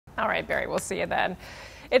All right, Barry, we'll see you then.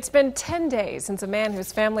 It's been 10 days since a man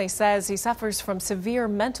whose family says he suffers from severe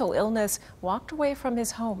mental illness walked away from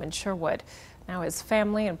his home in Sherwood. Now his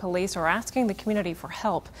family and police are asking the community for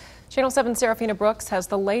help. Channel 7's Serafina Brooks has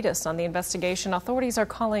the latest on the investigation authorities are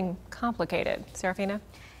calling complicated. Serafina?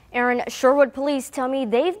 Aaron, Sherwood police tell me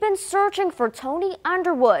they've been searching for Tony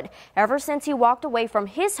Underwood ever since he walked away from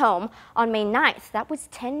his home on May 9th. That was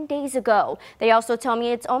 10 days ago. They also tell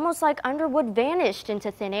me it's almost like Underwood vanished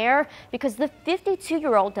into thin air because the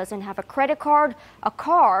 52-year-old doesn't have a credit card, a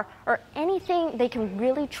car, or anything they can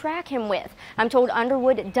really track him with. I'm told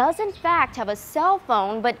Underwood does in fact have a cell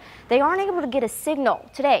phone, but they aren't able to get a signal.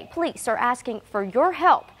 Today, police are asking for your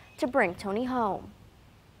help to bring Tony home.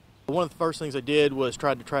 One of the first things I did was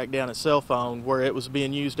try to track down his cell phone where it was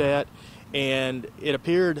being used at, and it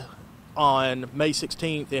appeared on May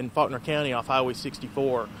 16th in Faulkner County off Highway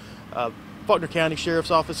 64. Faulkner County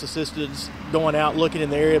Sheriff's Office assisted going out looking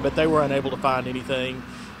in the area, but they were unable to find anything.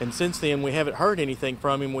 And since then, we haven't heard anything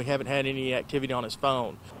from him. We haven't had any activity on his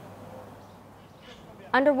phone.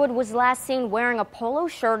 Underwood was last seen wearing a polo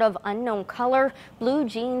shirt of unknown color, blue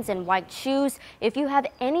jeans, and white shoes. If you have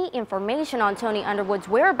any information on Tony Underwood's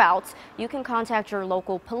whereabouts, you can contact your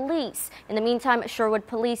local police. In the meantime, Sherwood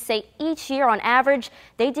police say each year on average,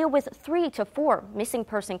 they deal with 3 to 4 missing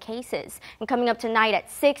person cases. And coming up tonight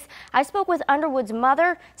at 6, I spoke with Underwood's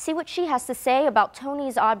mother, see what she has to say about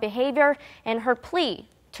Tony's odd behavior and her plea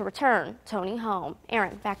to return Tony home.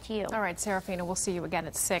 Aaron, back to you. All right, Serafina, we'll see you again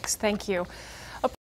at 6. Thank you.